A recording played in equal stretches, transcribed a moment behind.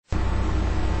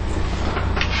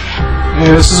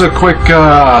Hey, this is a quick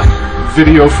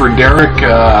video for Derek.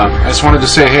 I just wanted to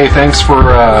say, hey, thanks for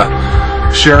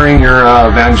sharing your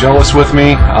Vangelis with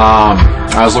me.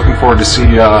 I was looking forward to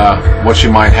see what you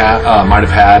might have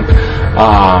had,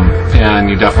 and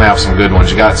you definitely have some good ones.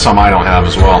 You got some I don't have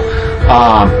as well.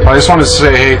 But I just wanted to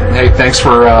say, hey, thanks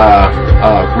for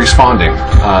responding.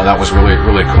 That was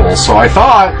really cool. So I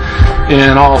thought,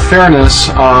 in all fairness,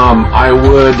 I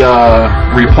would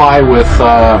reply with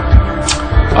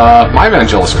my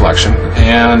Vangelis collection,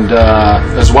 and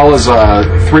as well as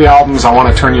 3 albums I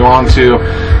want to turn you on to,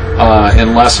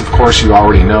 unless of course you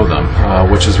already know them,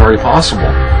 which is very possible.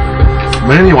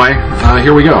 But anyway,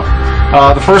 here we go.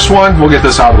 The first one, we'll get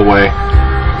this out of the way.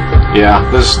 Yeah,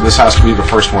 this has to be the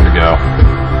first one to go.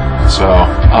 So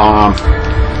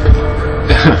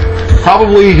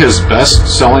probably his best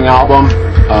selling album,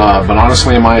 but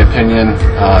honestly in my opinion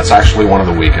it's actually one of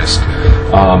the weakest.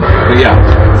 But yeah,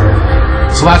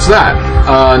 so that's that.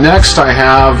 Next I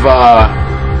have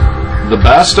the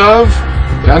best of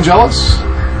Vangelis,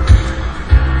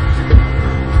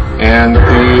 and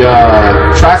the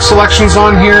track selections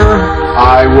on here,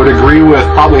 I would agree with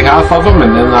probably half of them,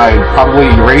 and then I'd probably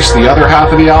erase the other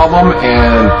half of the album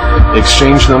and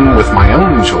exchange them with my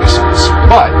own choices.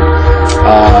 But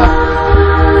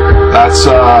that's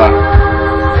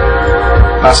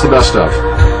the best of.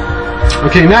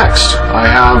 Okay, next I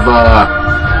have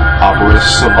Opera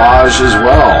Sauvage as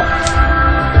well.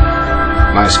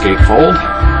 Nice gatefold.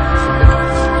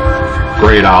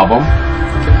 Great album.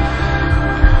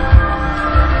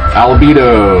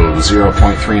 Albedo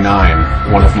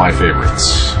 0.39, one of my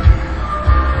favorites.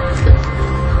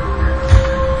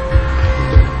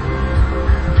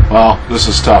 Well, this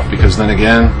is tough because then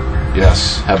again,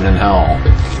 yes, Heaven and Hell.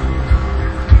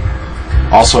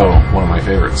 Also one of my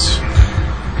favorites.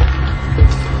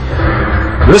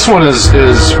 This one is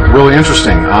really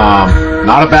interesting.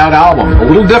 Not a bad album, a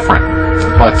little different,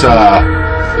 but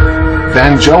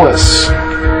Vangelis,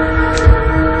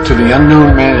 To the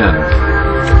Unknown Man.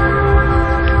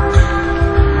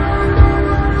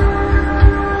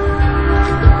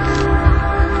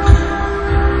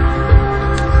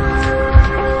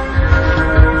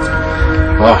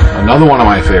 Another one of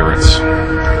my favorites,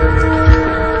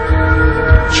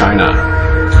 China.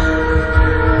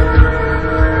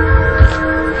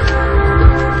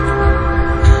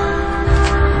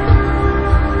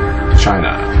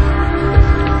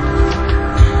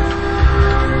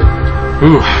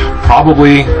 Ooh,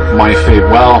 probably my favorite.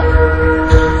 Well,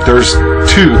 there's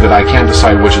 2 that I can't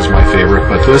decide which is my favorite,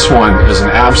 but this one is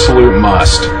an absolute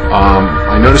must.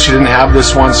 I noticed you didn't have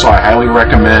this one, so I highly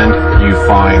recommend you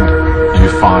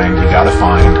gotta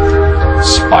find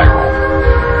Spiral.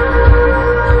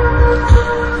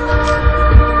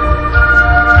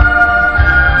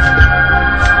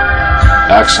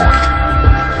 Excellent.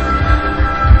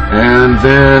 And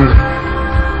then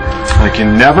I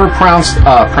can never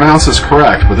pronounce this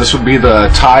correct, but this would be the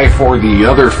tie for the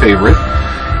other favorite,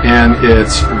 and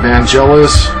it's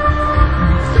Vangelis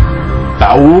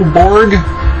Beaubourg.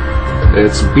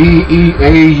 It's B-E-A-U-B-O-U-R-G,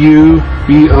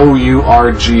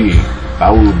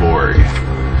 Beaubourg.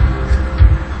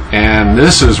 And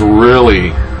this is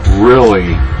really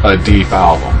a deep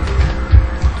album.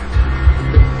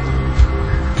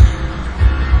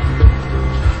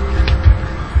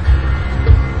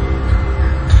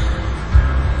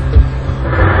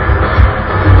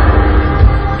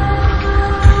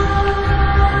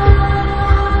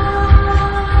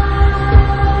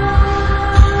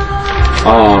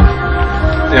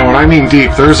 And when I mean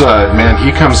deep, there's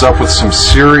he comes up with some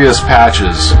serious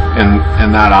patches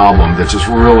in that album that just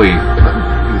really,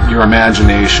 your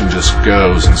imagination just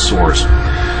goes and soars.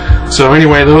 So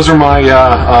anyway, those are my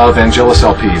Vangelis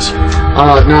LPs.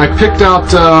 Now I picked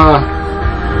out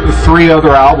 3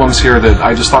 other albums here that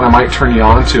I just thought I might turn you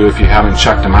on to if you haven't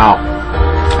checked them out,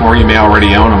 or you may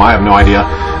already own them, I have no idea.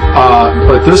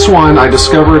 But this one I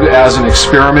discovered as an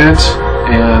experiment,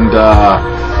 and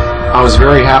I was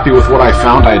very happy with what I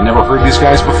found. I had never heard these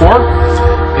guys before,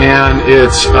 and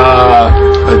it's a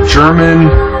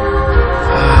German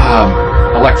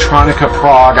electronica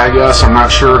prog, I guess. I'm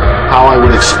not sure how I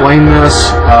would explain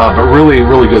this, but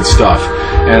really good stuff.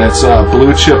 And it's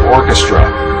Blue Chip Orchestra,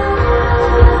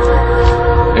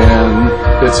 and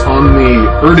it's on the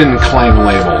Erdenklang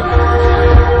label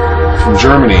from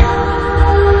Germany.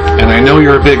 And I know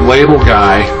you're a big label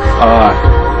guy,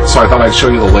 so I thought I'd show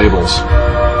you the labels.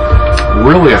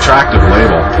 Really attractive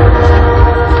label.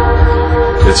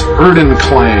 It's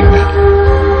Erdenklang.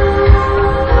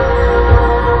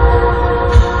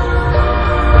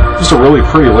 Just a really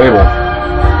pretty label.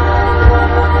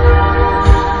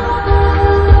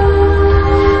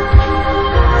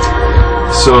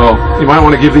 So you might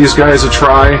want to give these guys a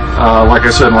try. Like I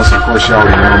said, unless of course you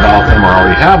already know about them or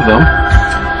already have them.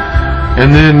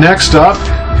 And then next up,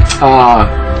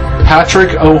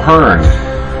 Patrick O'Hearn.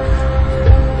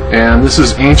 And this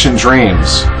is Ancient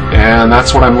Dreams. And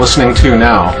that's what I'm listening to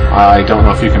now. I don't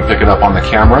know if you can pick it up on the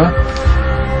camera,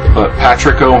 but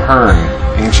Patrick O'Hearn,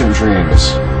 Ancient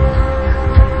Dreams.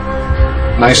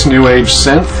 Nice new age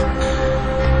synth.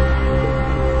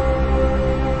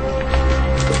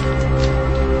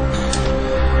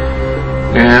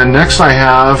 And next I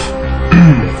have,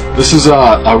 this is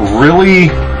a really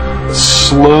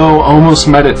slow, almost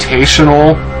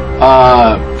meditational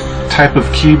type of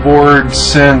keyboard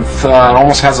synth. It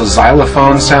almost has a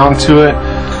xylophone sound to it.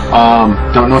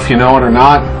 Don't know if you know it or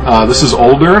not. This is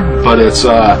older, but it's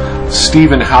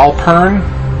Stephen Halpern,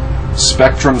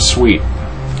 Spectrum Suite.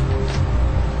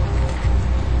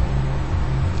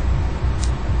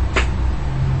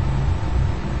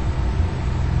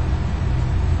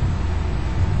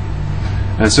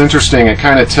 And it's interesting, it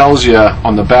kind of tells you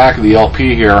on the back of the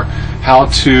LP here how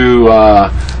to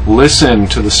listen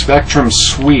to the Spectrum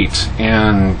Suite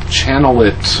and channel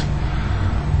the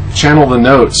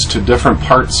notes to different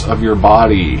parts of your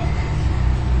body.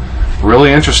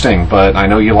 Really interesting, but I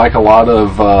know you like a lot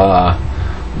of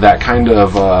that kind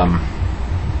of,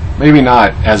 maybe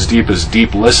not as deep as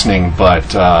deep listening, but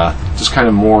just kind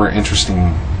of more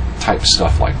interesting type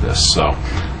stuff like this. So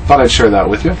thought I'd share that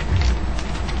with you.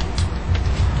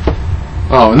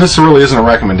 Oh, and this really isn't a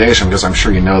recommendation because I'm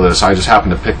sure you know this. I just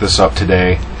happened to pick this up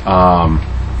today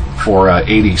for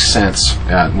 80 cents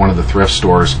at one of the thrift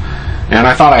stores. And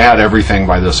I thought I had everything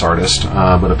by this artist,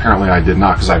 but apparently I did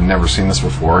not because I've never seen this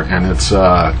before. And it's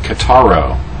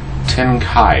Kitaro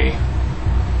Tenkai.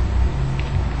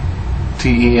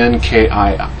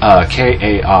 Tenkai.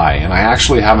 And I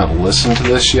actually haven't listened to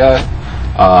this yet.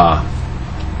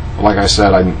 Like I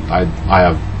said, I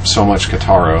have so much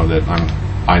Kitaro that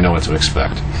I know what to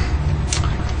expect,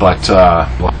 but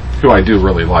who I do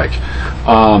really like.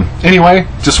 Anyway,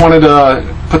 just wanted to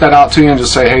put that out to you and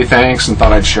just say hey, thanks, and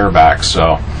thought I'd share back.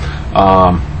 So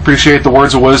appreciate the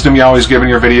words of wisdom you always give in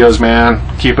your videos, man.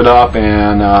 Keep it up,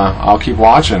 and I'll keep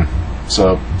watching.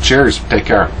 So cheers, take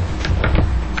care.